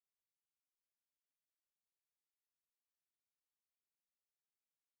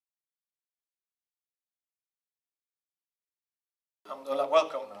Alhamdulillah,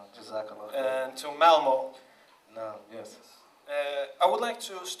 welcome. No, Jazakallah khair. And to Malmo. No, yes. I would like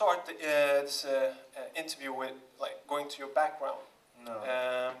to start this interview with going to your background.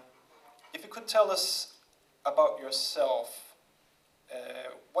 No. If you could tell us about yourself,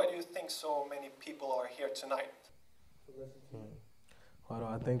 why do you think so many people are here tonight? Why do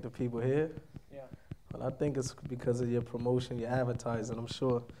I think the people here? Yeah. Well, I think it's because of your promotion, your advertising. I'm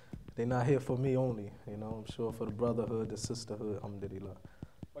sure they're not here for me only. You know, I'm sure for the brotherhood, the sisterhood, alhamdulillah.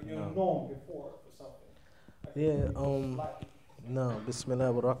 But you're known before for something. Yeah, no,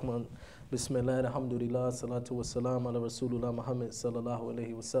 Bismillah wa Rahman, Bismillah, alhamdulillah, salatu wa salam ala Rasulullah Muhammad sallallahu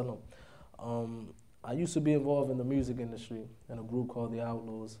alayhi wa sallam. I used to be involved in the music industry in a group called The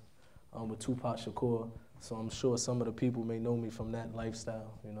Outlaws with Tupac Shakur. So I'm sure some of the people may know me from that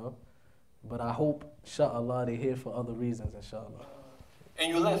lifestyle, you know. But I hope, inshallah, they're here for other reasons, inshallah. And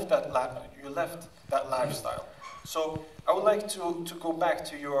you left that lifestyle. So I would like to go back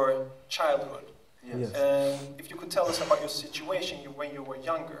to your childhood. Yes. And if you could tell us about your situation when you were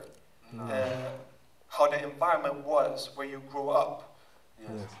younger, how the environment was where you grew up,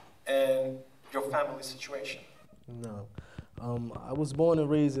 Yes. and your family situation. No. I was born and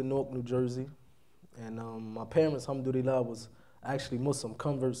raised in Newark, New Jersey. And my parents, alhamdulillah, was actually Muslim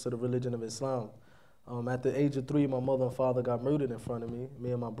converts to the religion of Islam. At the age of 3, my mother and father got murdered in front of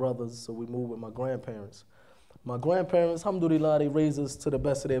me and my brothers, so we moved with my grandparents. My grandparents, alhamdulillah, they raised us to the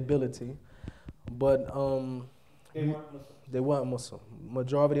best of their ability. But they weren't Muslim.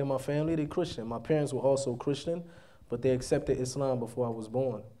 Majority of my family, they Christian. My parents were also Christian, but they accepted Islam before I was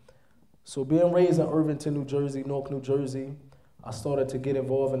born. So being raised in Irvington, New Jersey, Newark, New Jersey, I started to get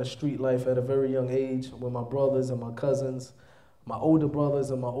involved in the street life at a very young age with my brothers and my cousins. My older brothers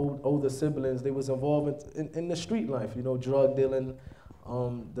and my older siblings, they was involved in the street life, you know, drug dealing,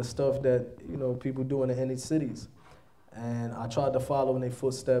 the stuff that, you know, people do in the inner cities. And I tried to follow in their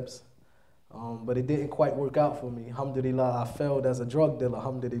footsteps, but it didn't quite work out for me. Alhamdulillah, I failed as a drug dealer,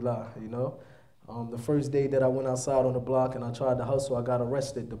 alhamdulillah, you know. The first day that I went outside on the block and I tried to hustle, I got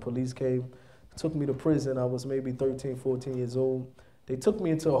arrested. The police came, took me to prison. I was maybe 13, 14 years old. They took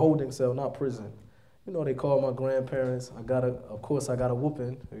me into a holding cell, not prison. You know, they called my grandparents. Of course, I got a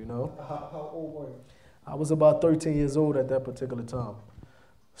whooping, you know. How old were you? I was about 13 years old at that particular time.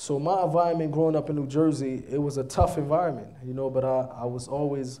 So my environment growing up in New Jersey, it was a tough environment, you know, but I was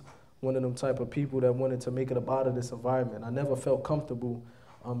always one of them type of people that wanted to make it up out of this environment. I never felt comfortable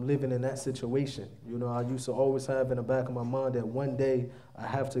living in that situation. You know, I used to always have in the back of my mind that one day I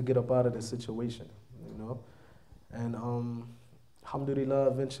have to get up out of this situation, you know. And alhamdulillah,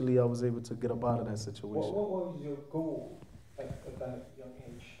 eventually I was able to get up out of that situation. What was your goal at that young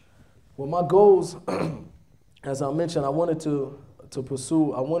age? Well, my goals, as I mentioned, I wanted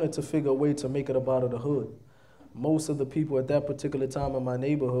to figure a way to make it up out of the hood. Most of the people at that particular time in my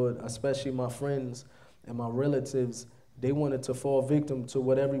neighborhood, especially my friends and my relatives, they wanted to fall victim to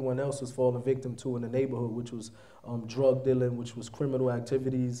what everyone else was falling victim to in the neighborhood, which was drug dealing, which was criminal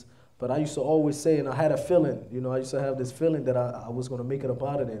activities. But I used to always say, and I had a feeling, you know, I used to have this feeling that I was going to make it up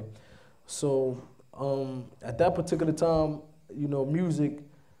out of there. So at that particular time, you know, music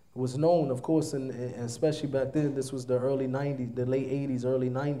was known, of course, and especially back then, this was the early 90s, the late 80s,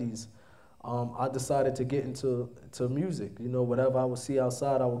 early 90s. I decided to get into music. You know, whatever I would see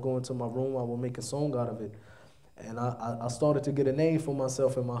outside, I would go into my room, I would make a song out of it. And I started to get a name for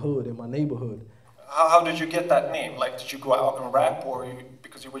myself in my hood, in my neighborhood. How did you get that name? Like, did you go out and rap, or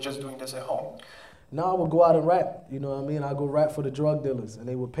because you were just doing this at home? Now I would go out and rap, you know what I mean? I'd go rap for the drug dealers, and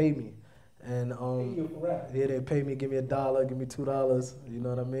they would pay me. And yeah, they'd pay me, give me $1, give me $2, you know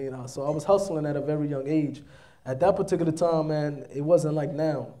what I mean? So I was hustling at a very young age. At that particular time, man, it wasn't like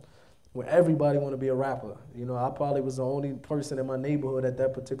now, where everybody want to be a rapper. You know, I probably was the only person in my neighborhood at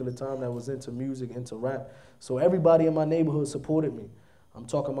that particular time that was into music, into rap. So everybody in my neighborhood supported me. I'm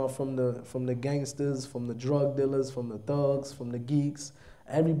talking about from the gangsters, from the drug dealers, from the thugs, from the geeks.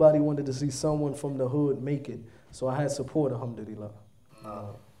 Everybody wanted to see someone from the hood make it. So I had support, alhamdulillah.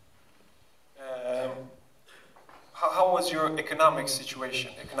 How was your economical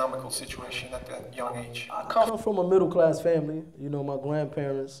situation at that young age? I come from a middle-class family. You know, my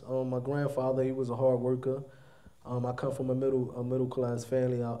grandparents, my grandfather, he was a hard worker. I come from a middle-class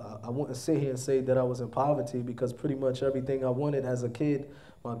family. I wouldn't sit here and say that I was in poverty, because pretty much everything I wanted as a kid,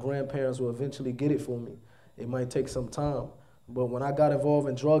 my grandparents will eventually get it for me. It might take some time. But when I got involved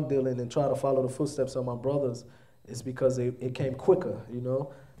in drug dealing and tried to follow the footsteps of my brothers, it's because it came quicker, you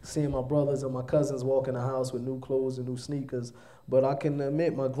know? Seeing my brothers and my cousins walk in the house with new clothes and new sneakers. But I can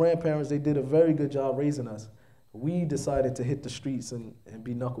admit, my grandparents, they did a very good job raising us. We decided to hit the streets and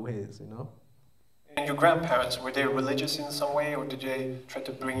be knuckleheads, you know? And your grandparents, were they religious in some way, or did they try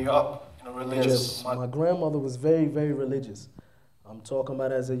to bring you up in a religious? Yes, my grandmother was very, very religious. I'm talking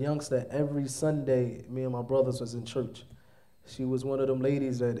about as a youngster, every Sunday, me and my brothers was in church. She was one of them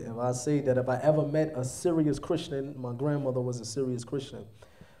ladies that if I ever met a serious Christian, my grandmother was a serious Christian.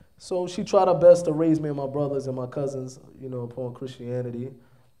 So she tried her best to raise me and my brothers and my cousins, upon Christianity.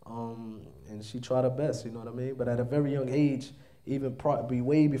 And she tried her best, you know what I mean? But at a very young age, even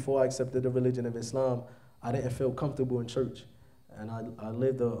way before I accepted the religion of Islam, I didn't feel comfortable in church. And I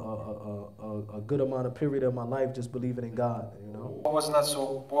lived a good amount of period of my life just believing in God, What was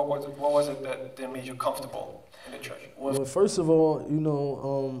it that made you comfortable in the church? Well, first of all,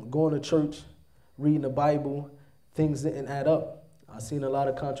 going to church, reading the Bible, things didn't add up. I seen a lot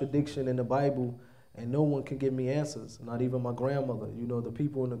of contradiction in the Bible, and no one can give me answers, not even my grandmother. The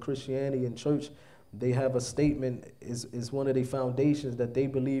people in the Christianity in church, they have a statement, is one of their foundations that they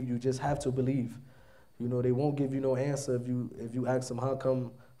believe you just have to believe. They won't give you no answer if you ask them, how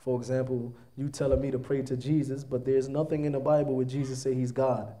come, for example, you telling me to pray to Jesus, but there's nothing in the Bible where Jesus say he's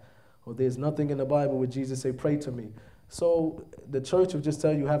God. Or there's nothing in the Bible where Jesus say, pray to me. So the church will just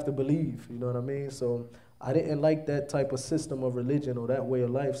tell you have to believe, you know what I mean? So I didn't like that type of system of religion or that way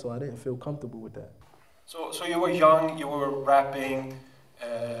of life, so I didn't feel comfortable with that. So you were young, you were rapping,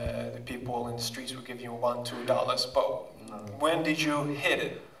 the people in the streets were giving you $1, $2, but when did you hit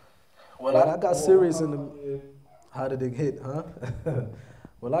it? Well, I got serious in the... How did it hit, huh?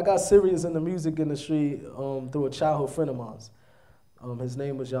 Well, I got serious in the music industry through a childhood friend of mine. His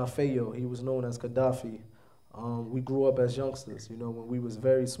name was Yafeyo. He was known as Gaddafi. We grew up as youngsters. When we was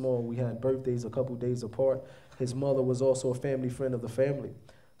very small, we had birthdays a couple days apart. His mother was also a family friend of the family.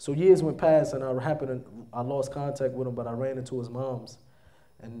 So years went past, and I lost contact with him, but I ran into his mom's.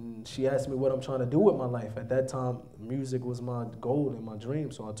 And she asked me what I'm trying to do with my life. At that time, music was my goal and my dream,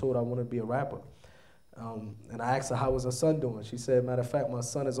 so I told her I want to be a rapper. And I asked her, how was her son doing? She said, matter of fact, my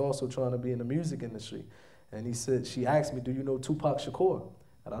son is also trying to be in the music industry. And she asked me, do you know Tupac Shakur?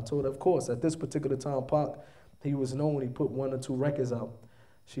 And I told her, of course. At this particular time, Pac, he was known, he put 1 or 2 records out.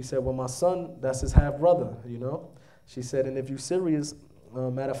 She said, well, my son, that's his half-brother, She said, and if you're serious,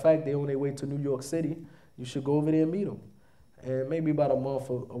 matter of fact, they're on their way to New York City, you should go over there and meet them. And maybe about a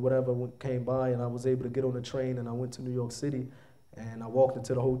month or whatever came by, and I was able to get on the train, and I went to New York City, and I walked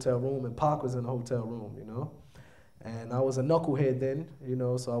into the hotel room, and Pac was in the hotel room, And I was a knucklehead then,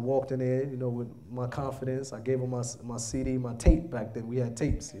 so I walked in there, with my confidence. I gave him my CD, my tape back then. We had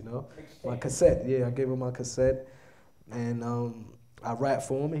tapes, My cassette, yeah, I gave him my cassette. And I rapped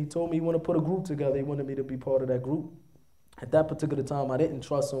for him, and he told me he wanted to put a group together. He wanted me to be part of that group. At that particular time, I didn't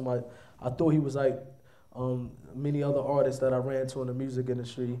trust him. I thought he was like many other artists that I ran to in the music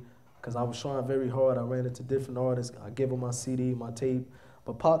industry, because I was trying very hard. I ran into different artists. I gave him my CD, my tape.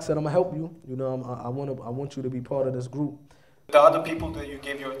 But Pac said, I'm going to help you. I want you to be part of this group. The other people that you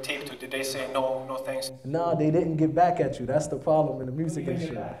gave your tape to, did they say no thanks? Nah, they didn't get back at you. That's the problem in the music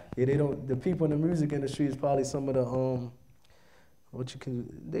industry. Yeah, the people in the music industry is probably some of the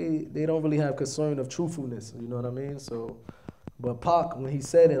they don't really have concern of truthfulness, you know what I mean? So, but Pac, when he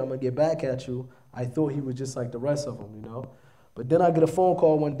said it, I'm gonna get back at you, I thought he was just like the rest of them, But then I get a phone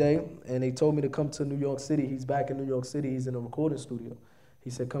call one day, and they told me to come to New York City. He's back in New York City. He's in a recording studio. He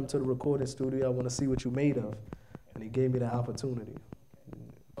said, come to the recording studio. I want to see what you're made of. And he gave me that opportunity.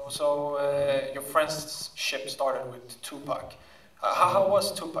 So your friendship started with Tupac. How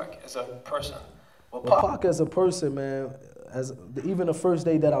was Tupac as a person? Well, Pac as a person, man, even the first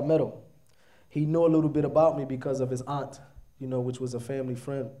day that I met him, he knew a little bit about me because of his aunt, which was a family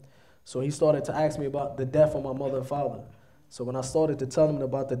friend. So he started to ask me about the death of my mother and father. So when I started to tell him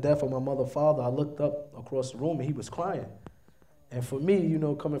about the death of my mother and father, I looked up across the room and he was crying. And for me,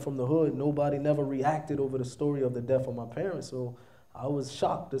 coming from the hood, nobody never reacted over the story of the death of my parents. So I was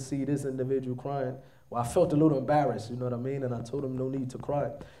shocked to see this individual crying. Well, I felt a little embarrassed, you know what I mean? And I told him no need to cry.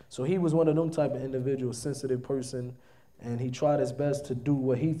 So he was one of them type of individuals, sensitive person, and he tried his best to do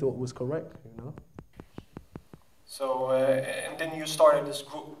what he thought was correct, So, and then you started this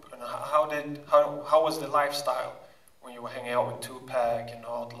group. And how was the lifestyle when you were hanging out with Tupac and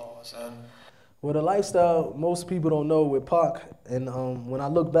Outlaws? Well, the lifestyle, most people don't know with Pac, and when I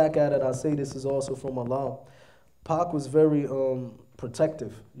look back at it, I say this is also from Allah. Pac was very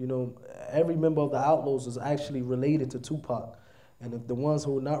protective. Every member of the Outlaws was actually related to Tupac. And if the ones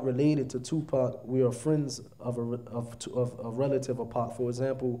who are not related to Tupac, we are friends of a relative of Pac. For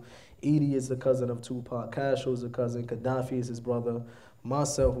example, Edie is the cousin of Tupac, Castro is a cousin, Gaddafi is his brother.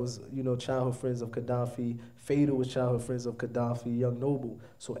 Myself was, childhood friends of Gaddafi. Fatal was childhood friends of Gaddafi, Young Noble.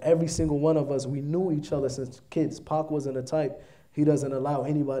 So every single one of us, we knew each other since kids. Pac wasn't the type, he doesn't allow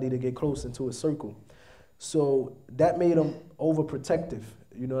anybody to get close into his circle. So that made him overprotective.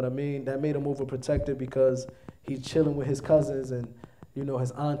 You know what I mean? That made him overprotective because he's chilling with his cousins and, you know, his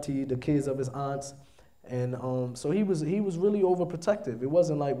auntie, the kids of his aunts. And so he was really overprotective. It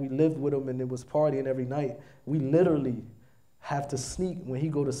wasn't like we lived with him and it was partying every night. We literally have to sneak when he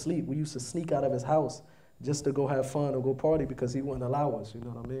go to sleep. We used to sneak out of his house just to go have fun or go party because he wouldn't allow us. You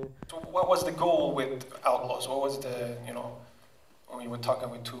know what I mean? So what was the goal with Outlaws? What was the, you know, when you were talking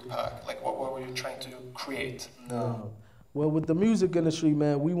with Tupac, like what were you trying to create? No. Well, with the music industry,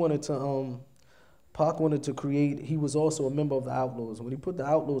 man, we wanted to, Pac wanted to create, he was also a member of the Outlaws. When he put the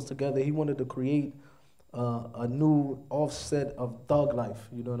Outlaws together, he wanted to create a new offset of thug life,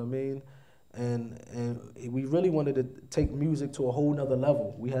 you know what I mean? And we really wanted to take music to a whole nother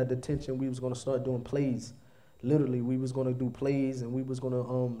level. We had the intention we was gonna start doing plays. Literally, we was gonna do plays and we was gonna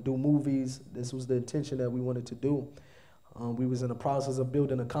do movies. This was the intention that we wanted to do. We was in the process of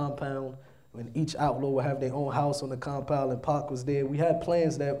building a compound, and each outlaw would have their own house on the compound, and Pac was there. We had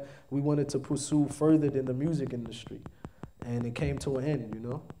plans that we wanted to pursue further than the music industry, and it came to an end, you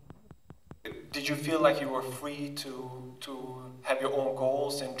know? Did you feel like you were free to have your own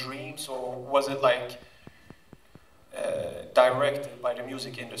goals and dreams, or was it like directed by the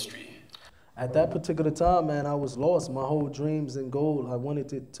music industry? At that particular time, man, I was lost. My whole dreams and goal, I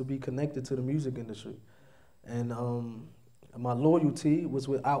wanted it to be connected to the music industry. And my loyalty was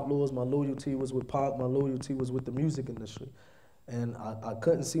with Outlaws, my loyalty was with Pac, my loyalty was with the music industry. And I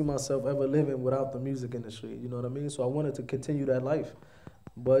couldn't see myself ever living without the music industry, you know what I mean? So I wanted to continue that life.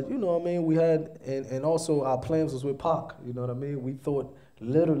 But, you know what I mean, we had, and also our plans was with Pac, you know what I mean? We thought,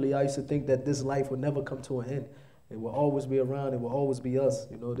 literally, I used to think that this life would never come to an end. It will always be around, it will always be us,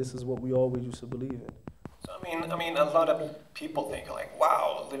 you know, this is what we always used to believe in. So I mean, a lot of people think like,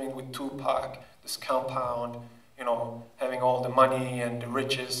 wow, living with Tupac, this compound, you know, having all the money and the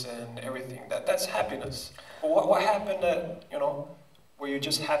riches and everything, that's happiness. But what happened that, you know, were you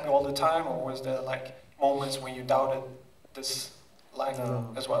just happy all the time, or was there like moments when you doubted this life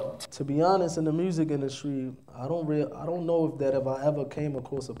as well? To be honest, in the music industry, I don't know if I ever came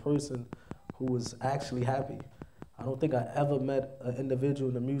across a person who was actually happy. I don't think I ever met an individual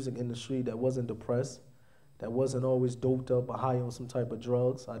in the music industry that wasn't depressed, that wasn't always doped up or high on some type of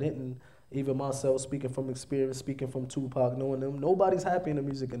drugs. I didn't, even myself, speaking from experience, speaking from Tupac, knowing them, nobody's happy in the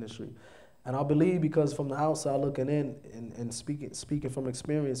music industry. And I believe because from the outside looking in and speaking from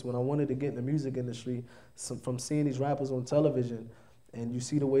experience, when I wanted to get in the music industry, from seeing these rappers on television, and you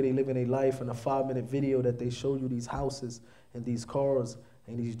see the way they live in their life in a 5-minute video that they show you these houses and these cars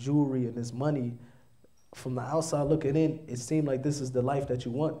and these jewelry and this money, from the outside looking in, it seemed like this is the life that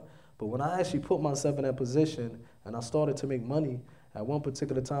you want. But when I actually put myself in that position and I started to make money, at one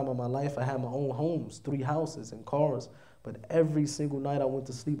particular time in my life, I had my own homes, 3 houses and cars. But every single night I went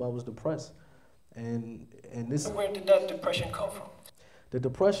to sleep, I was depressed. And this. Where did that depression come from? The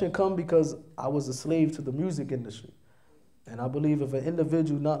depression come because I was a slave to the music industry. And I believe if an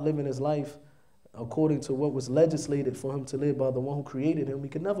individual not living his life according to what was legislated for him to live by the one who created him, he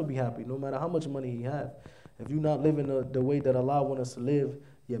can never be happy, no matter how much money he have. If you're not living the way that Allah wants us to live,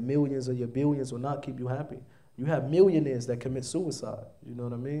 your millions or your billions will not keep you happy. You have millionaires that commit suicide, you know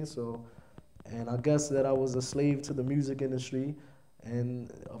what I mean? So, and I guess that I was a slave to the music industry,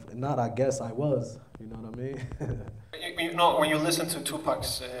 and not I guess I was, you know what I mean? You know, when you listen to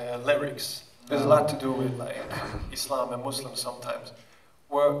Tupac's lyrics, there's a lot to do with like Islam and Muslims sometimes.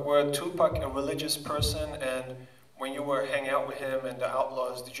 Were Tupac a religious person, and when you were hanging out with him and the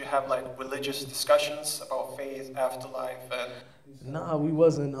Outlaws, did you have like religious discussions about faith, afterlife, and? Nah, we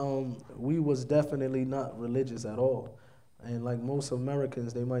wasn't. We was definitely not religious at all. And like most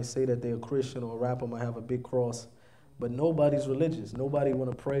Americans, they might say that they're a Christian, or a rapper might have a big cross, but nobody's religious. Nobody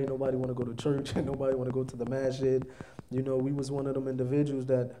want to pray. Nobody want to go to church. Nobody want to go to the masjid. You know, we was one of them individuals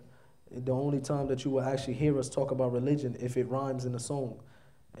that the only time that you will actually hear us talk about religion if it rhymes in a song.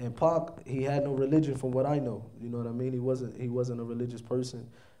 And Pac, he had no religion from what I know. You know what I mean? He wasn't a religious person.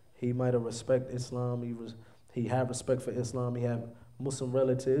 He might have respected Islam. He had respect for Islam. He had Muslim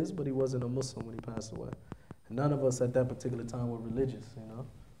relatives, but he wasn't a Muslim when he passed away. And none of us at that particular time were religious, you know?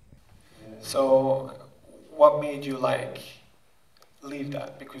 So what made you like leave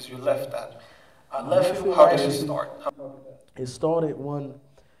that? Because you left that. I left it. How did it start? It started when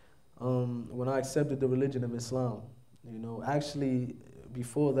I accepted the religion of Islam. You know, actually,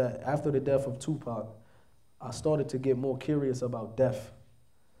 before that, after the death of Tupac, I started to get more curious about death.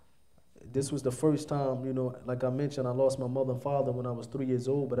 This was the first time, you know, like I mentioned, I lost my mother and father when I was 3 years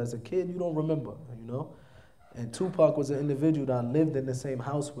old, but as a kid, you don't remember, you know? And Tupac was an individual that I lived in the same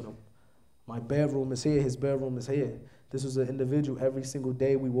house with him. My bedroom is here, his bedroom is here. This was an individual every single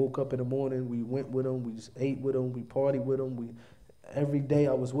day. We woke up in the morning, we went with him, we just ate with him, we partied with him. Every day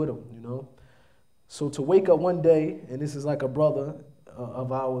I was with him, you know. So to wake up one day, and this is like a brother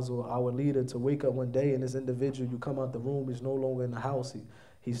of ours or our leader, to wake up one day and this individual, you come out the room, he's no longer in the house,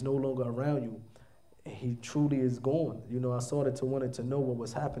 he's no longer around you. He truly is gone. You know, I started to wanted to know what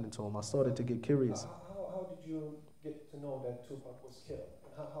was happening to him. I started to get curious. How did you get to know that Tupac was killed?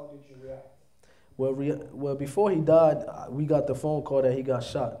 And how did you react? Well, before he died, we got the phone call that he got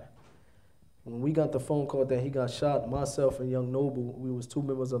shot. When we got the phone call that he got shot, myself and Young Noble, we was two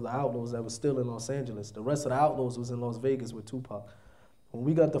members of the Outlaws that was still in Los Angeles. The rest of the Outlaws was in Las Vegas with Tupac. When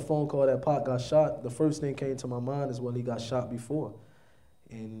we got the phone call that Pac got shot, the first thing came to my mind is, well, he got shot before.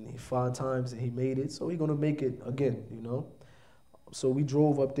 And 5 times he made it, so he's gonna make it again, you know? So we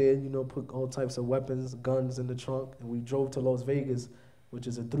drove up there, you know, put all types of weapons, guns in the trunk, and we drove to Las Vegas, which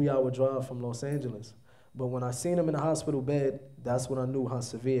is a 3-hour drive from Los Angeles. But when I seen him in the hospital bed, that's when I knew how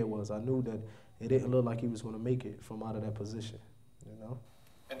severe it was. I knew that it didn't look like he was gonna make it from out of that position, you know?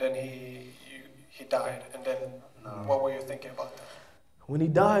 And then he died, and then what were you thinking about that? When he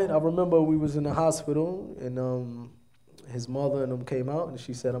died, I remember we was in the hospital, and his mother and them came out, and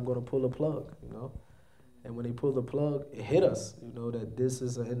she said, I'm going to pull the plug, you know. And when they pulled the plug, it hit us, you know, that this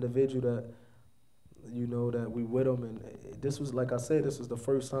is an individual that, you know, that we with him. And this was, like I said, this was the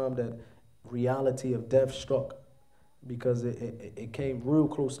first time that reality of death struck, because it came real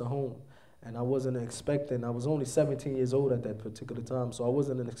close to home. And I wasn't expecting, I was only 17 years old at that particular time, so I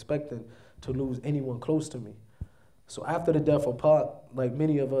wasn't expecting to lose anyone close to me. So after the death of Pac, like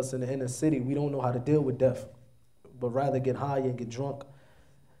many of us in the inner city, we don't know how to deal with death, but rather get high and get drunk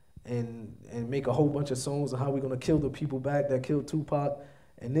and make a whole bunch of songs on how we're going to kill the people back that killed Tupac.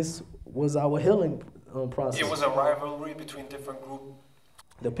 And this was our healing process. It was a rivalry between different groups.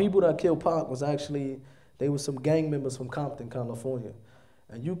 The people that killed Pac was actually, they were some gang members from Compton, California.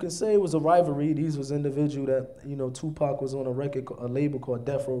 And you can say it was a rivalry. These was individuals that, you know, Tupac was on a label called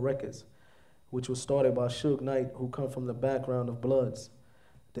Death Row Records, which was started by Suge Knight, who come from the background of Bloods.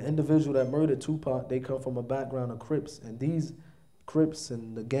 The individual that murdered Tupac, they come from a background of Crips. And these Crips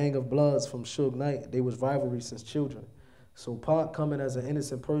and the gang of Bloods from Suge Knight, they was rivalry since children. So Pac coming as an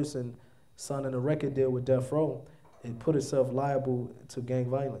innocent person, signing a record deal with Death Row, it put itself liable to gang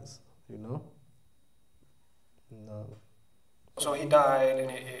violence, you know? No. So he died,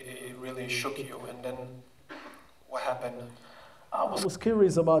 and it really shook you. And then what happened? I was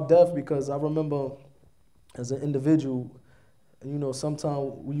curious about death because I remember as an individual, you know,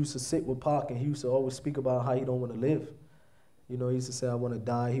 sometimes we used to sit with Pac and he used to always speak about how he don't want to live. You know, he used to say, I want to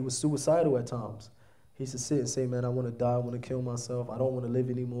die. He was suicidal at times. He used to sit and say, man, I want to die, I want to kill myself, I don't want to live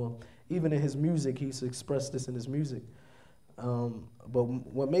anymore. Even in his music, he used to express this in his music. But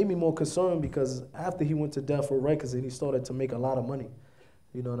what made me more concerned, because after he went to Death Row Records and he started to make a lot of money,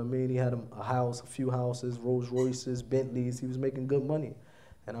 you know what I mean? He had a house, a few houses, Rolls Royces, Bentleys. He was making good money.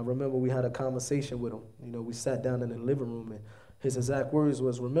 And I remember we had a conversation with him. You know, we sat down in the living room, and his exact words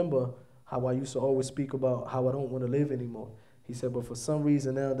was, remember how I used to always speak about how I don't want to live anymore. He said, but for some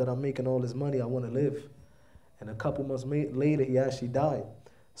reason now that I'm making all this money, I want to live. And a couple months later, he actually died.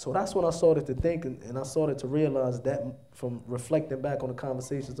 So that's when I started to think, and I started to realize that from reflecting back on the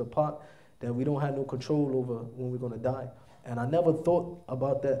conversations of Pac, that we don't have no control over when we're going to die. And I never thought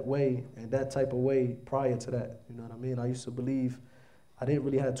about that way and that type of way prior to that, you know what I mean? I used to believe I didn't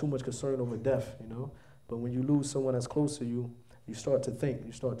really have too much concern over death, you know? But when you lose someone that's close to you, you start to think,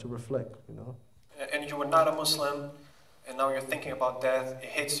 you start to reflect, you know? And you were not a Muslim, and now you're thinking about death, it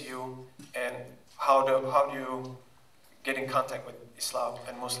hits you, and how do you get in contact with Islam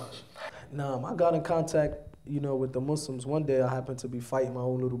and Muslims? I got in contact, you know, with the Muslims. One day I happened to be fighting my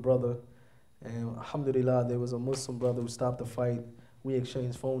own little brother, and alhamdulillah, there was a Muslim brother who stopped the fight. We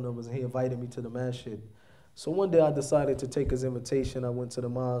exchanged phone numbers, and he invited me to the masjid. So one day I decided to take his invitation. I went to the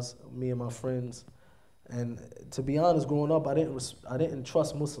mosque, me and my friends. And to be honest, growing up, I didn't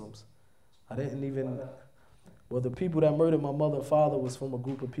trust Muslims. I didn't even, well, the people that murdered my mother and father was from a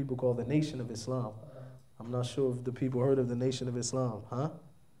group of people called the Nation of Islam. I'm not sure if the people heard of the Nation of Islam, huh?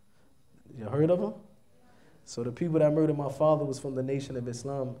 You heard of them? So the people that murdered my father was from the Nation of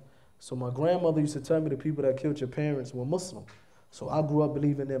Islam. So my grandmother used to tell me the people that killed your parents were Muslim. So I grew up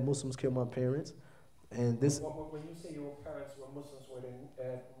believing that Muslims killed my parents. And this. When you say your parents were Muslims, were they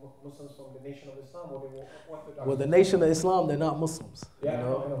Muslims from the Nation of Islam, or they were Orthodox? Well, the Nation of Islam, they're not Muslims. Yeah, you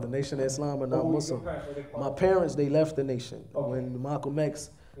know? I know. The Nation of Islam are not Muslim. My parents, they left the nation. Okay. When Malcolm X,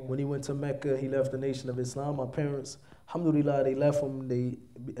 when he went to Mecca, he left the Nation of Islam. My parents, alhamdulillah, they left him. They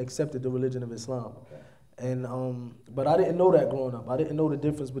accepted the religion of Islam. Okay. And but I didn't know that growing up. I didn't know the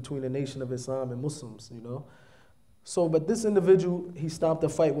difference between the Nation of Islam and Muslims, you know. So, but this individual, he stopped a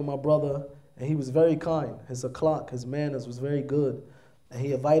fight with my brother, and he was very kind. His akhlaq, his manners was very good, and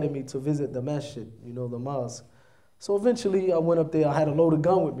he invited me to visit the masjid, you know, the mosque. So eventually, I went up there. I had a loaded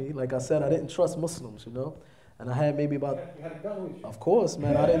gun with me. Like I said, I didn't trust Muslims, you know, and I had maybe about. You had a gun with you? Of course,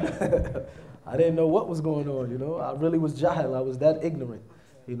 man. I didn't. I didn't know what was going on, you know. I really was jahil. I was that ignorant,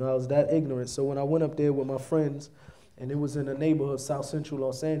 you know. I was that ignorant. So when I went up there with my friends, and it was in a neighborhood, South Central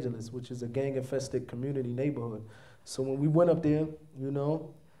Los Angeles, which is a gang-infested community neighborhood. So when we went up there, you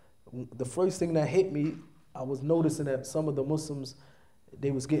know, the first thing that hit me, I was noticing that some of the Muslims,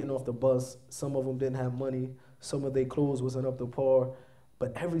 they was getting off the bus. Some of them didn't have money. Some of their clothes wasn't up to par.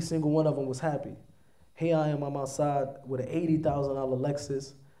 But every single one of them was happy. Here I am, I'm outside with an $80,000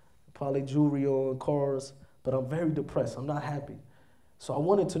 Lexus, probably jewelry on, cars, but I'm very depressed. I'm not happy. So I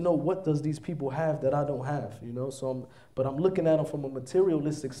wanted to know, what does these people have that I don't have, you know? But I'm looking at them from a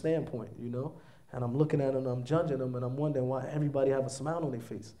materialistic standpoint, you know? And I'm looking at them, I'm judging them, and I'm wondering why everybody have a smile on their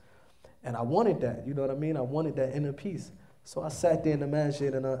face. And I wanted that, you know what I mean? I wanted that inner peace. So I sat there in the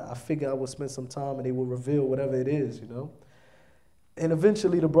masjid, and I figured I would spend some time, and they would reveal whatever it is, you know? And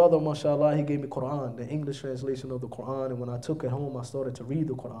eventually the brother, mashallah, he gave me Quran, the English translation of the Quran, and when I took it home, I started to read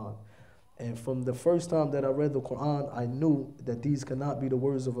the Quran. And from the first time that I read the Quran, I knew that these cannot be the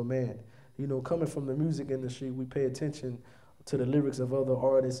words of a man. You know, coming from the music industry, we pay attention to the lyrics of other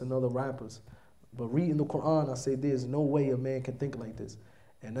artists and other rappers. But reading the Quran, I say there's no way a man can think like this.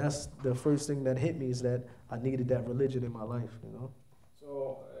 And that's the first thing that hit me, is that I needed that religion in my life, you know.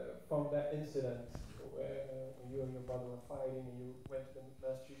 So from that incident, when you and your brother were fighting and you went to the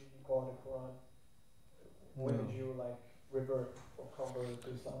masjid, you called the Quran, when did you like revert or convert to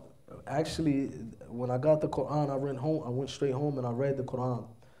Islam? Actually, when I got the Quran, I went straight home and I read the Quran.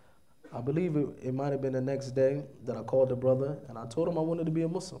 I believe it might have been the next day that I called the brother and I told him I wanted to be a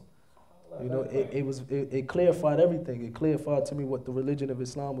Muslim. You know, it clarified everything. It clarified to me what the religion of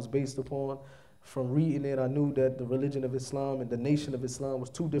Islam was based upon. From reading it, I knew that the religion of Islam and the Nation of Islam was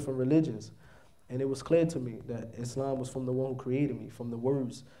two different religions. And it was clear to me that Islam was from the one who created me, from the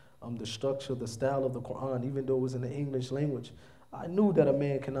words, the structure, the style of the Quran, even though it was in the English language. I knew that a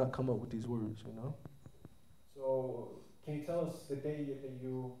man cannot come up with these words, you know. So, can you tell us the day that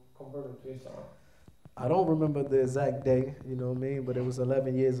you converted to Islam? I don't remember the exact day, you know what I mean, but it was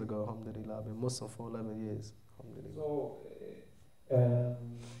 11 years ago, alhamdulillah. I've been Muslim for 11 years, alhamdulillah. So,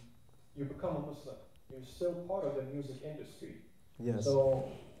 you become a Muslim. You're still part of the music industry. Yes. So,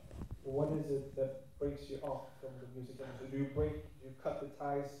 what is it that breaks you off from the music industry? Do you cut the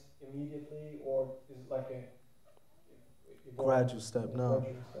ties immediately, or is it like a gradual step? No,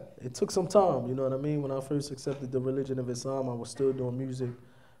 it took some time, you know what I mean? When I first accepted the religion of Islam, I was still doing music.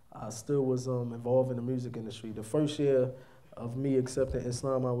 I still was involved in the music industry. The first year of me accepting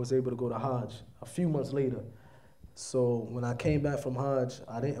Islam, I was able to go to Hajj a few months later. So when I came back from Hajj,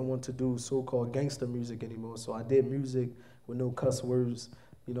 I didn't want to do so-called gangster music anymore. So I did music with no cuss words.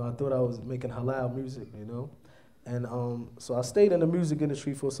 You know, I thought I was making halal music, you know. And so I stayed in the music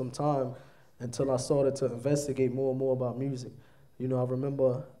industry for some time until I started to investigate more and more about music. You know, I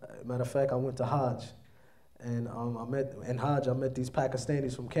remember, matter of fact, I went to Hajj. And I met these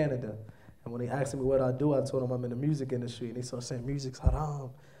Pakistanis from Canada. And when they asked me what I do, I told them I'm in the music industry. And they started saying music's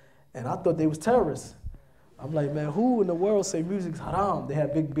haram. And I thought they was terrorists. I'm like, man, who in the world say music's haram? They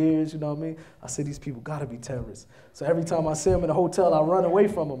have big beards, you know what I mean? I said, these people gotta be terrorists. So every time I see them in a hotel, I run away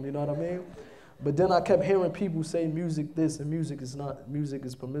from them, you know what I mean? But then I kept hearing people say music this and music is not, music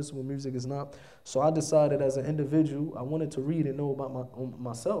is permissible, music is not. So I decided as an individual, I wanted to read and know about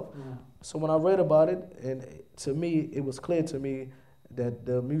myself. Mm. So when I read about it, and to me, it was clear to me that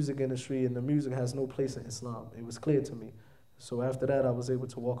the music industry and the music has no place in Islam. It was clear to me. So after that, I was able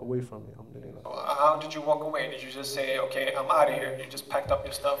to walk away from it. How did you walk away? Did you just say, okay, I'm out of here? You just packed up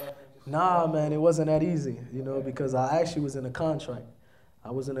your stuff? Nah, man, it wasn't that easy, you know, because I actually was in a contract. I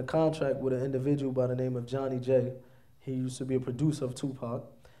was in a contract with an individual by the name of Johnny J. He used to be a producer of Tupac.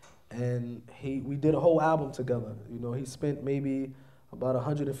 And we did a whole album together. You know, he spent maybe about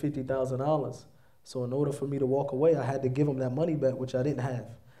 $150,000. So in order for me to walk away, I had to give him that money back, which I didn't have.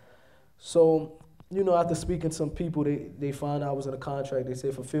 So, you know, after speaking to some people, they found I was in a contract. They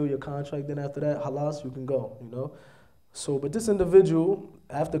said, fulfill your contract. Then after that, halas, you can go, you know. So, but this individual,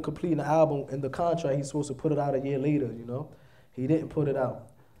 after completing the album in the contract, he's supposed to put it out a year later, you know. He didn't put it out.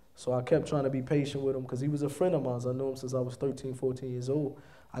 So I kept trying to be patient with him because he was a friend of mine. I knew him since I was 13, 14 years old.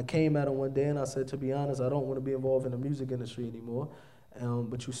 I came at him one day and I said, to be honest, I don't want to be involved in the music industry anymore.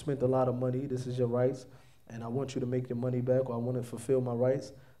 But you spent a lot of money. This is your rights. And I want you to make your money back, or I want to fulfill my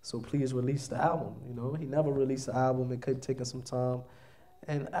rights. so please release the album. You know, he never released the album. It kept taking some time.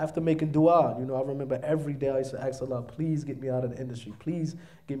 And after making dua, you know, I remember every day I used to ask Allah, please get me out of the industry. Please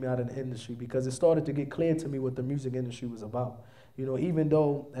get me out of the industry, because it started to get clear to me what the music industry was about. You know, even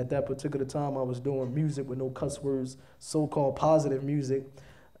though at that particular time I was doing music with no cuss words, so-called positive music,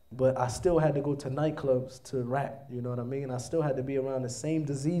 but I still had to go to nightclubs to rap, you know what I mean? I still had to be around the same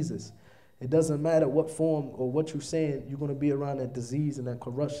diseases. It doesn't matter what form or what you're saying, you're going to be around that disease and that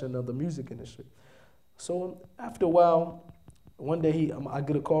corruption of the music industry. So after a while, one day I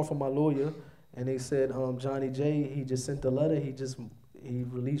get a call from my lawyer, and they said, Johnny J, he just sent a letter, he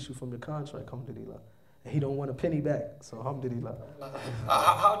released you from your contract, alhamdulillah. And he don't want a penny back, so alhamdulillah.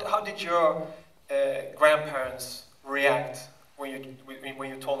 How did your grandparents react when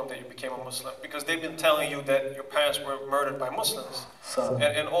you told them that you became a Muslim? Because they've been telling you that your parents were murdered by Muslims.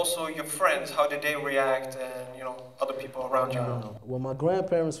 And also your friends, how did they react, and you know, other people around you? Well, my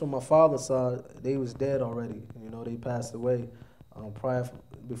grandparents from my father's side, they was dead already. You know, they passed away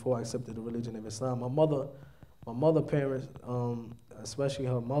before I accepted the religion of Islam. My mother parents, especially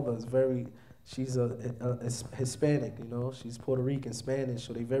her mother, she's a Hispanic, you know. She's Puerto Rican, Spanish,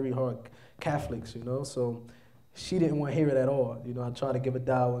 so they very hard Catholics, you know. So she didn't want to hear it at all. You know, I tried to give a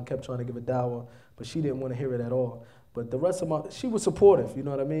dawah and kept trying to give a dawah, but she didn't want to hear it at all. But the rest of she was supportive, you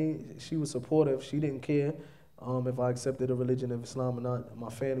know what I mean? She was supportive. She didn't care if I accepted the religion of Islam or not. My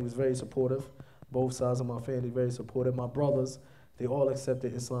family was very supportive. Both sides of my family very supportive. My brothers, they all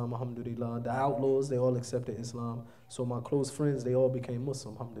accepted Islam, alhamdulillah. The outlaws, they all accepted Islam. So my close friends, they all became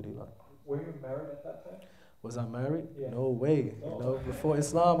Muslim, alhamdulillah. Were you married at that time? Was I married? Yeah. No way. No. You know, before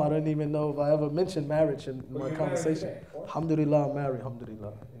Islam, I don't even know if I ever mentioned marriage in my conversation. Alhamdulillah, I'm married,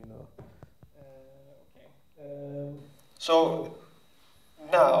 alhamdulillah. You know. Okay. So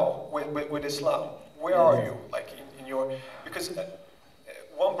now with Islam, where are you? Like in your, because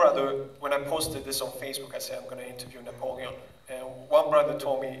one brother, when I posted this on Facebook, I said I'm going to interview Napoleon, and one brother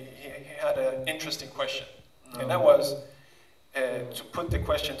told me he had an interesting question, and that was to put the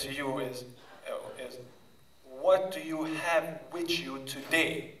question to you is what do you have with you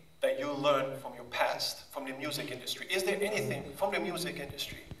today that you learned from your past, from the music industry? Is there anything from the music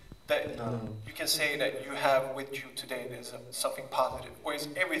industry that you can say that you have with you today that's something positive, or is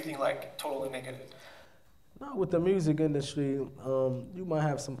everything like totally negative? No, with the music industry, you might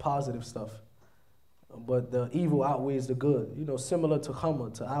have some positive stuff, but the evil outweighs the good. You know, similar to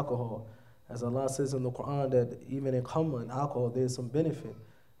khamr, to alcohol. As Allah says in the Quran that even in khamr and alcohol, there's some benefit.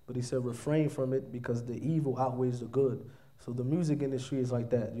 But he said refrain from it because the evil outweighs the good. So the music industry is like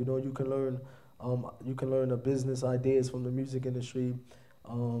that. You know, you can learn the business ideas from the music industry.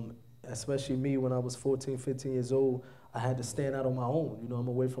 Especially me, when I was 14, 15 years old, I had to stand out on my own. You know, I'm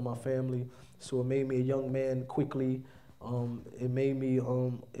away from my family. So it made me a young man quickly.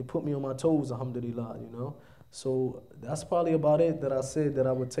 It put me on my toes, alhamdulillah, you know. So that's probably about it that I said that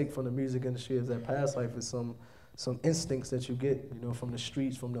I would take from the music industry as that past life is some instincts that you get, you know, from the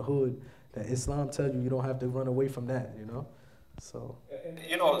streets, from the hood, that Islam tells you don't have to run away from that, you know. So.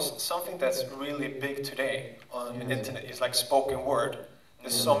 You know, something that's really big today on the internet is like spoken word.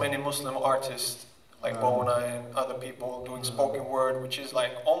 There's so many Muslim artists like Bona and other people doing spoken word, which is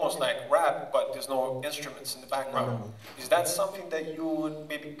like almost like rap, but there's no instruments in the background. Is that something that you would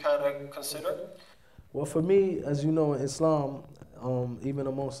maybe kind of consider? Well, for me, as you know, in Islam, even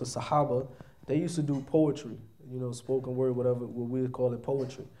amongst the Sahaba, they used to do poetry, you know, spoken word, whatever, what we call it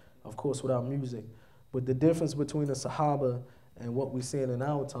poetry, of course, without music. But the difference between the Sahaba and what we're seeing in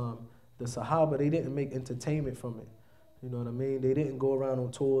our time, the Sahaba, they didn't make entertainment from it. You know what I mean? They didn't go around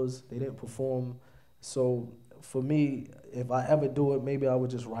on tours. They didn't perform. So for me, if I ever do it, maybe I would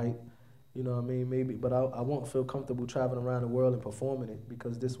just write. You know what I mean? Maybe, but I won't feel comfortable traveling around the world and performing it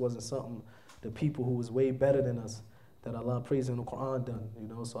because this wasn't something the people who was way better than us, that Allah praised in the Quran done. You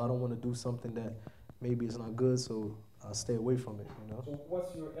know, so I don't want to do something that maybe is not good. So I'll stay away from it. You know. So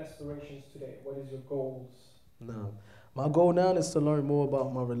what's your aspirations today? What is your goals? No, my goal now is to learn more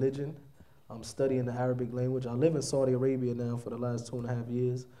about my religion. I'm studying the Arabic language. I live in Saudi Arabia now for the last 2.5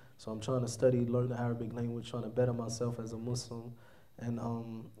 years. So I'm trying to learn the Arabic language, trying to better myself as a Muslim, and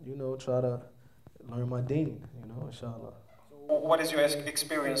you know, try to learn my deen, you know, inshallah. What is your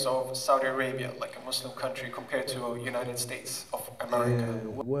experience of Saudi Arabia, like a Muslim country, compared to United States of America? Yeah.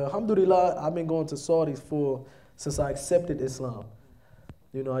 Well, alhamdulillah, I've been going to Saudi since I accepted Islam.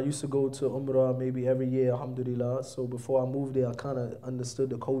 You know, I used to go to Umrah maybe every year, alhamdulillah. So before I moved there, I kind of understood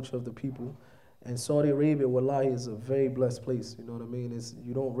the culture of the people. And Saudi Arabia, wallahi, is a very blessed place. You know what I mean?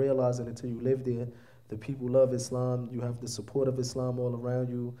 You don't realize it until you live there. The people love Islam. You have the support of Islam all around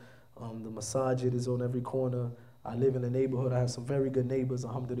you. The masajid is on every corner. I live in a neighborhood. I have some very good neighbors,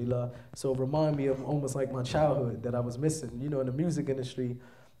 alhamdulillah. So it remind me of almost like my childhood that I was missing. You know, in the music industry,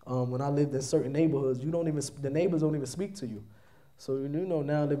 when I lived in certain neighborhoods, the neighbors don't even speak to you. So, you know,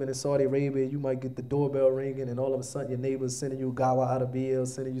 now living in Saudi Arabia, you might get the doorbell ringing, and all of a sudden your neighbor's sending you gawa arabiya,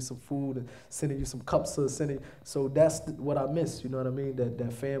 sending you some food, and sending you some kapsa, so that's what I miss, you know what I mean?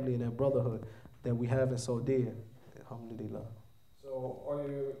 That family and that brotherhood that we have in Saudi, alhamdulillah. So are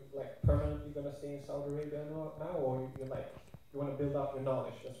you like permanently gonna stay in Saudi Arabia now, or you want to build up your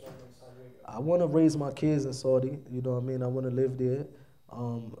knowledge? That's why you're in Saudi Arabia. I want to raise my kids in Saudi, you know what I mean? I want to live there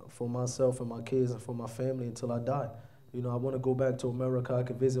for myself and my kids and for my family until I die. You know, I want to go back to America. I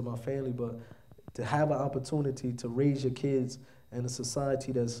could visit my family, but to have an opportunity to raise your kids in a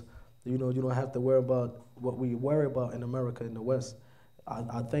society that's, you know, you don't have to worry about what we worry about in America, in the West.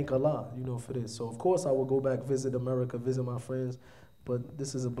 I thank Allah, you know, for this. So, of course, I will go back, visit America, visit my friends, but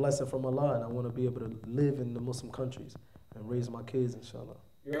this is a blessing from Allah, and I want to be able to live in the Muslim countries and raise my kids, inshallah.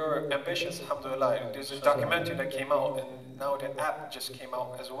 You're ambitious, alhamdulillah. There's a documentary that came out, and now the app just came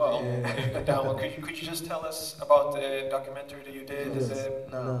out as well. Yeah. Could you just tell us about the documentary that you did? Yes.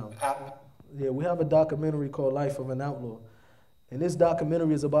 The app? Yeah, we have a documentary called Life of an Outlaw. And this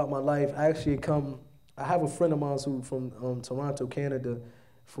documentary is about my life. I have a friend of mine who's from Toronto, Canada,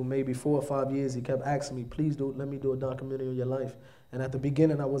 for maybe 4 or 5 years. He kept asking me, please let me do a documentary on your life. And at the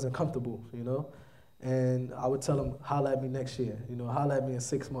beginning, I wasn't comfortable, you know. And I would tell him, holla at me next year, you know, holla at me in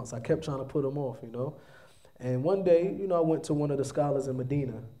 6 months. I kept trying to put him off, you know. And one day, you know, I went to one of the scholars in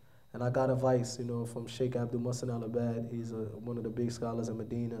Medina, and I got advice, you know, from Sheikh Abdul Muhsin al-Abad. He's one of the big scholars in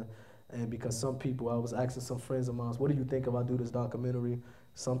Medina. And because I was asking some friends of mine, what do you think if I do this documentary?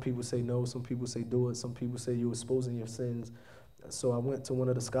 Some people say no, some people say do it, some people say you're exposing your sins. So I went to one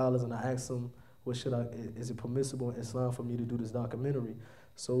of the scholars and I asked him, is it permissible in Islam for me to do this documentary?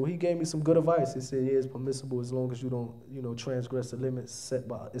 So he gave me some good advice. He said, yeah, it's permissible as long as you don't, you know, transgress the limits set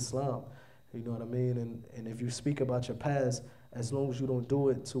by Islam. You know what I mean? And if you speak about your past, as long as you don't do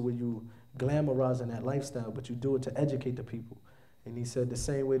it to where you glamorizing that lifestyle, but you do it to educate the people. And he said the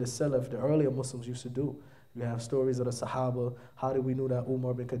same way the Salaf, the earlier Muslims used to do. You have stories of the Sahaba. How did we know that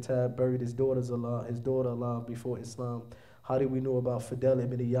Umar bin Khattab buried his daughter alive before Islam? How did we know about Fidel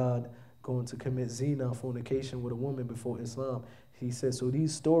ibn Iyad going to commit zina, fornication with a woman before Islam? He said, so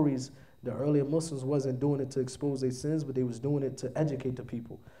these stories, the earlier Muslims wasn't doing it to expose their sins, but they was doing it to educate the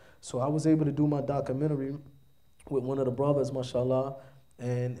people. So I was able to do my documentary with one of the brothers, mashallah,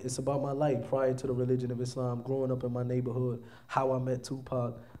 and it's about my life prior to the religion of Islam, growing up in my neighborhood, how I met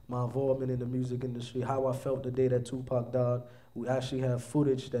Tupac, my involvement in the music industry, how I felt the day that Tupac died. We actually have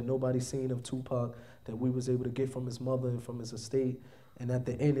footage that nobody's seen of Tupac that we was able to get from his mother and from his estate. And at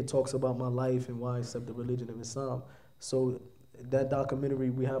the end, it talks about my life and why I accept the religion of Islam. So that documentary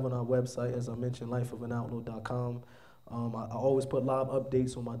we have on our website, as I mentioned, lifeofanoutlaw.com. I always put live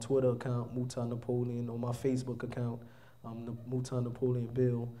updates on my Twitter account, Mutah Napoleon, on my Facebook account, Mutah Napoleon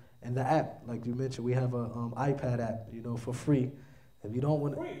Bill, and the app, like you mentioned, we have a iPad app, you know, for free. If you don't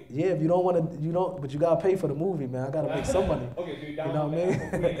want to, yeah, if you don't want to, you don't, but you gotta pay for the movie, man. I gotta make some money. Okay, so you know what I mean? You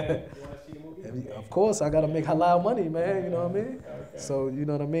want to see the movie? Of course, I gotta make halal money, man. You know what I mean? Okay. So you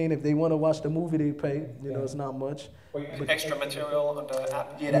know what I mean. If they want to watch the movie, they pay. You know, it's not much. But extra material on the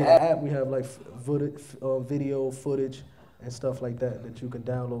app. Yeah, the app we have like video footage and stuff like that you can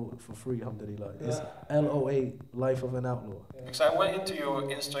download for free. Alhamdulillah. It's LOA, Life of an Outlaw. Because I went into your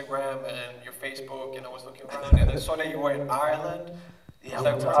Instagram and your Facebook, and I was looking around, and I saw that you were in Ireland. Yeah, I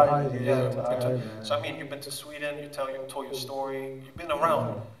went to Ireland. So I mean, you've been to Sweden. You told your story. You've been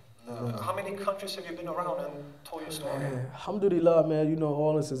around. How many countries have you been around and told your story? Alhamdulillah, man. You know,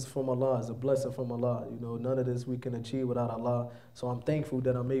 all this is from Allah. It's a blessing from Allah. You know, none of this we can achieve without Allah. So I'm thankful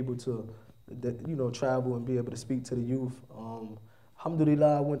that I'm able to, you know, travel and be able to speak to the youth.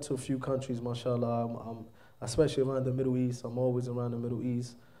 Alhamdulillah, I went to a few countries, mashallah. I'm especially around the Middle East. I'm always around the Middle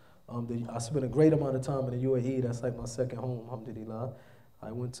East. I spent a great amount of time in the UAE. That's like my second home, alhamdulillah.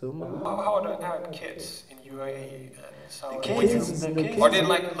 I went to... How are the Arab kids in UAE and Saudi? The kids are they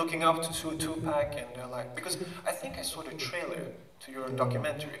like looking up to Tupac and they're like... Because I think I saw the trailer to your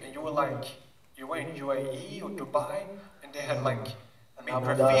documentary and you were like... You were in UAE or Dubai and they had like...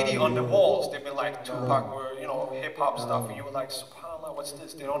 graffiti on the walls. They'd be like Tupac or, you know, hip-hop stuff. And you were like, subhanAllah, what's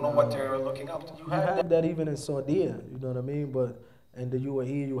this? They don't know what they're looking up to. You have that even in Saudi, you know what I mean? But in the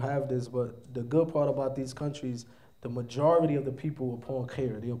UAE, you have this. But the good part about these countries, the majority of the people are upon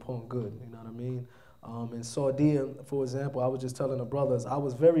khair. They're upon good, you know what I mean? In Saudi, for example, I was just telling the brothers, I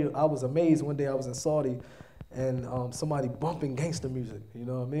was amazed one day I was in Saudi and somebody bumping gangster music, you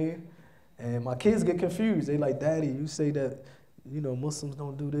know what I mean? And my kids get confused. They like, Daddy, you say that you know, Muslims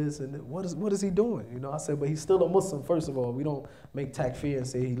don't do this, and what is he doing? You know, I said, but he's still a Muslim, first of all. We don't make takfir and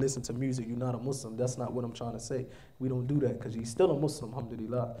say he listens to music, you're not a Muslim. That's not what I'm trying to say. We don't do that, because he's still a Muslim,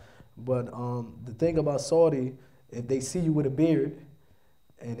 alhamdulillah. But the thing about Saudi, if they see you with a beard,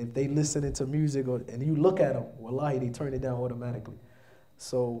 and if they listening to music, and you look at them, wallahi, they turn it down automatically.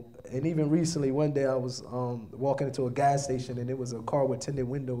 So, and even recently, one day I was walking into a gas station, and it was a car with tinted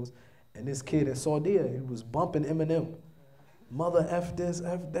windows, and this kid in Saudi, he was bumping Eminem. Mother F this,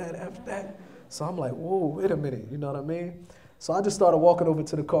 F that, F that. So I'm like, whoa, wait a minute, you know what I mean? So I just started walking over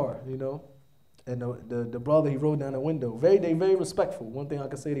to the car, you know, and the brother, he rolled down the window. They very respectful. One thing I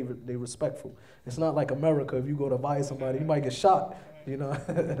can say, they respectful. It's not like America, if you go to buy somebody, you might get shot, you know.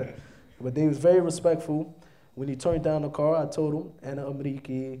 But they was very respectful. When he turned down the car, I told him, Ana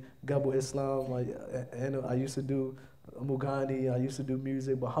Amriki, Gabu Islam, I used to do Mugani, I used to do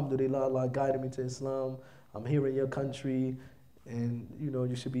music, but alhamdulillah, Allah guided me to Islam. I'm here in your country, and you know,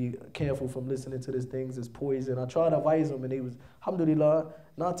 you should be careful from listening to these things, it's poison. I tried to advise them, and they was, alhamdulillah,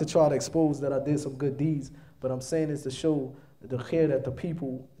 not to try to expose that I did some good deeds, but I'm saying this to show the khair that the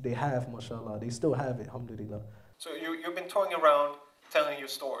people, they have, mashallah. They still have it, alhamdulillah. So you've been touring around telling your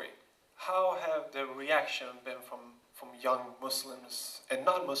story. How have the reaction been from young Muslims and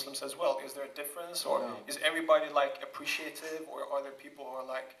non-Muslims as well? Is there a difference, or is everybody like appreciative, or are there people who are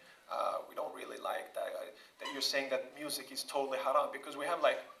like, we don't really like that you're saying that music is totally haram? Because we have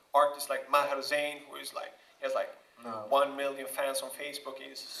like artists like Maher Zain, who is like, he has like 1 million fans on Facebook.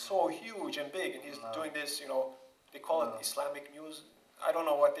 He's so huge and big, and he's doing this, you know, they call it Islamic music. I don't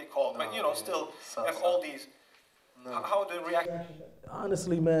know what they call it, but you know, still have all these. How the reaction?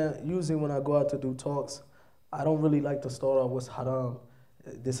 Honestly, man, usually when I go out to do talks, I don't really like to start off what's haram.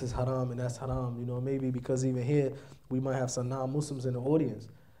 This is haram and that's haram, you know, maybe because even here, we might have some non-Muslims in the audience,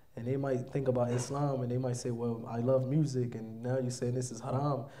 and they might think about Islam, and they might say, well, I love music, and now you're saying this is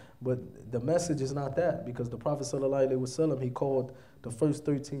haram. But the message is not that, because the Prophet ﷺ, he called the first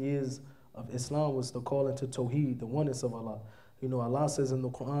 13 years of Islam was the call into Tawheed, the oneness of Allah. You know, Allah says in the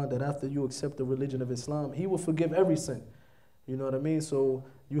Quran that after you accept the religion of Islam, He will forgive every sin. You know what I mean? So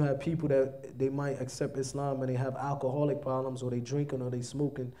you have people that they might accept Islam and they have alcoholic problems, or they drinking, or they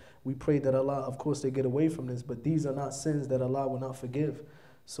smoking. We pray that Allah, of course, they get away from this, but these are not sins that Allah will not forgive.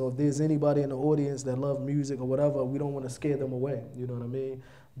 So if there's anybody in the audience that love music or whatever, we don't want to scare them away. You know what I mean?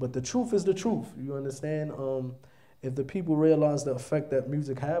 But the truth is the truth. You understand? If the people realize the effect that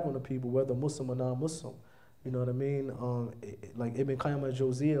music have on the people, whether Muslim or non-Muslim, you know what I mean? Like Ibn Qayyim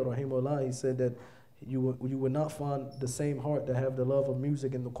al-Jawziyya, rahimahullah, he said that you would not find the same heart that have the love of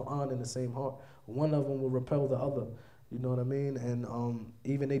music and the Quran in the same heart. One of them will repel the other. You know what I mean? And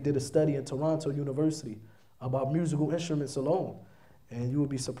even they did a study in Toronto University about musical instruments alone. And you would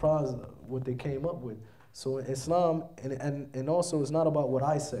be surprised what they came up with. So in Islam, and also it's not about what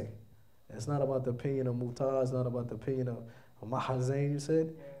I say. It's not about the opinion of Mutah. It's not about the opinion of Maher Zain, you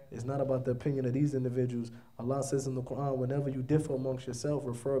said. It's not about the opinion of these individuals. Allah says in the Quran, whenever you differ amongst yourself,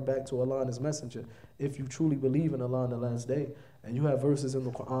 refer back to Allah and His Messenger, if you truly believe in Allah on the last day. And you have verses in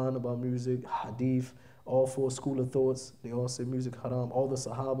the Quran about music, hadith, all 4 school of thoughts. They all say music haram, all the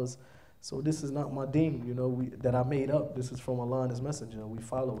Sahabas. So this is not my deen, you know, that I made up. This is from Allah and His Messenger. We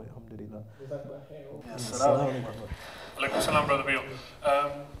follow it, alhamdulillah. Alaikum salam, Brother Bill.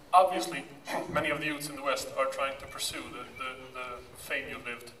 Obviously, many of the youths in the West are trying to pursue the fame you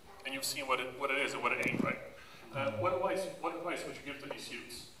lived, and you've seen what it is and what it ain't, right? What advice would you give to these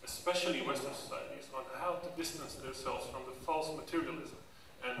youths, especially Western societies, on how to distance themselves from the false materialism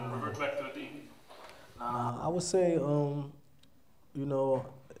and revert back to the deen? I would say, you know,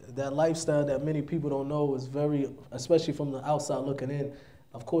 that lifestyle that many people don't know is very, especially from the outside looking in,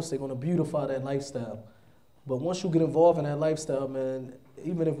 of course they're going to beautify that lifestyle. But once you get involved in that lifestyle, man,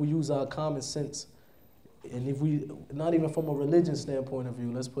 even if we use our common sense, and if we, not even from a religion standpoint of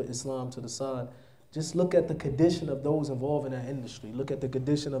view, let's put Islam to the side, just look at the condition of those involved in that industry. Look at the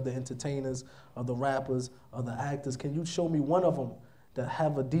condition of the entertainers, of the rappers, of the actors. Can you show me one of them that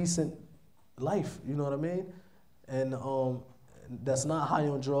have a decent life, you know what I mean? And that's not high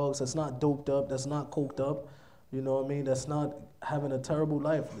on drugs, that's not doped up, that's not coked up, you know what I mean? That's not having a terrible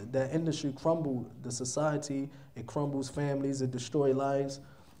life. That industry crumbled the society, it crumbles families, it destroys lives.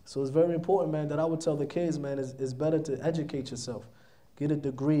 So it's very important, man, that I would tell the kids, man, it's better to educate yourself. Get a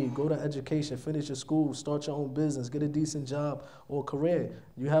degree, go to education, finish your school, start your own business, get a decent job or career.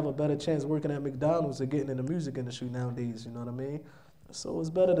 You have a better chance working at McDonald's than getting in the music industry nowadays, you know what I mean? So it's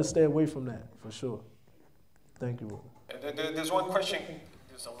better to stay away from that, for sure. Thank you. There's one question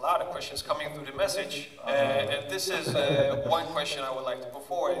there's a lot of questions coming through the message, and this is one question I would like to put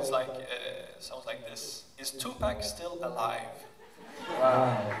forward. It's like, sounds like this: is Tupac still alive?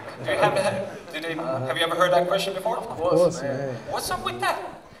 Wow. Have you ever heard that question before? Of course, man. What's up with that?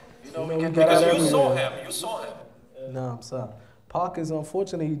 You know, You know, we we get got Because that you everywhere. saw him. Nah, I'm sorry. Pac is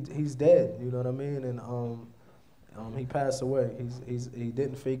unfortunately he's dead. You know what I mean? And he passed away. He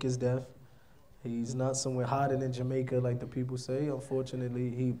didn't fake his death. He's not somewhere hiding in Jamaica like the people say.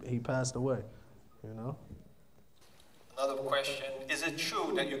 Unfortunately, he passed away. You know. Another question: is it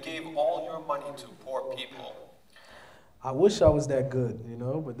true that you gave all your money to poor people? I wish I was that good, you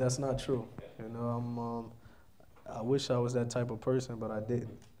know, but that's not true. You know, I wish I was that type of person, but I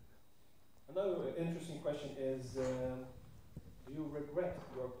didn't. Another interesting question is, do you regret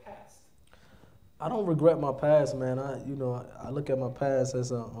your past? I don't regret my past, man. I look at my past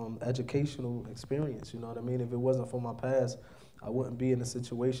as a educational experience. You know what I mean? If it wasn't for my past, I wouldn't be in the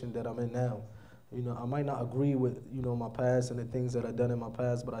situation that I'm in now. You know, I might not agree with my past and the things that I've done in my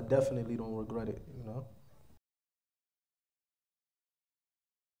past, but I definitely don't regret it. You know.